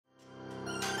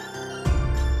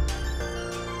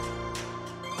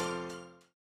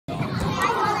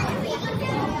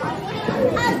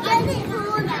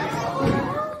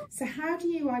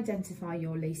identify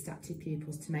your least active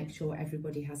pupils to make sure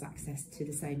everybody has access to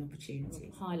the same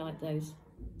opportunities? Highlight those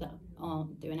that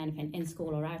aren't doing anything in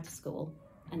school or out of school,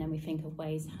 and then we think of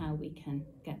ways how we can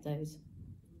get those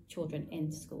children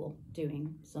into school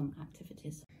doing some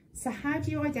activities. So how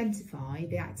do you identify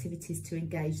the activities to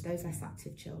engage those less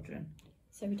active children?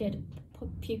 So we did a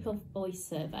pupil voice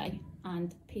survey,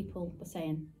 and people were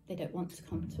saying they don't want to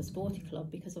come to a sporty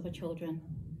club because other children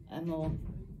are more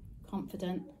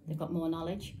confident, they've got more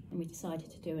knowledge, and we decided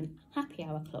to do a happy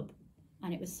hour club,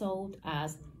 and it was sold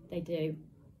as they do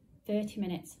 30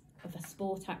 minutes of a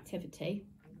sport activity,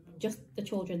 just the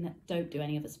children that don't do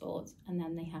any other sports, and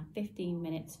then they have 15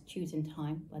 minutes choosing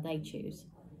time where they choose.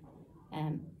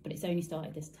 But it's only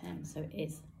started this term, so it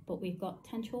is. But we've got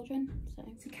 10 children.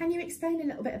 So can you explain a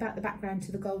little bit about the background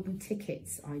to the golden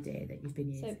tickets idea that you've been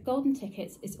using? So golden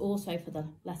tickets is also for the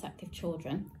less active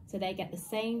children. So they get the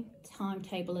same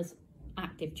timetable as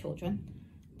active children,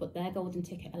 but their golden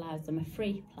ticket allows them a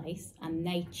free place, and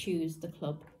they choose the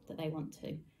club that they want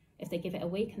to. If they give it a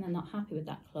week and they're not happy with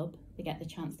that club, they get the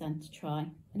chance then to try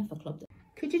another club.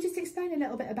 Could you just explain a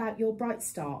little bit about your Bright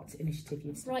Start initiative?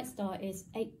 Bright Start is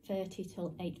 8:30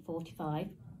 till 8:45,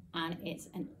 and it's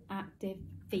an active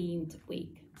themed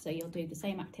week. So you'll do the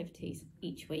same activities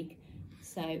each week.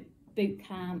 So boot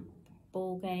camp,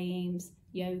 ball games,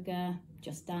 yoga,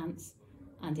 just dance,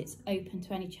 and it's open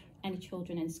to any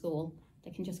children in school.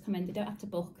 They can just come in, they don't have to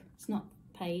book, it's not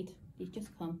paid, you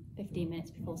just come 15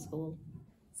 minutes before school.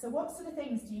 So what sort of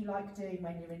things do you like doing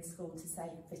when you're in school to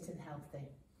stay fit and healthy?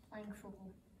 Playing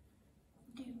football.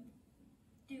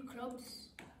 Do clubs.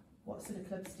 What sort of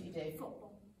clubs do you do?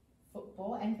 Football.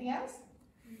 Football. Anything else?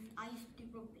 I used to do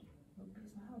rugby. Rugby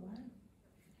as well, wow.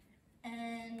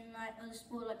 And like other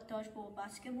sport like dodgeball,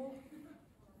 basketball.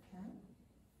 Okay.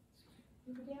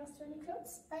 Anybody else do any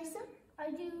clubs? Mason?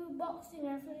 I do boxing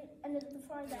every end of the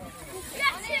Friday.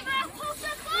 Get him up, push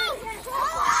the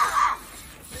ball!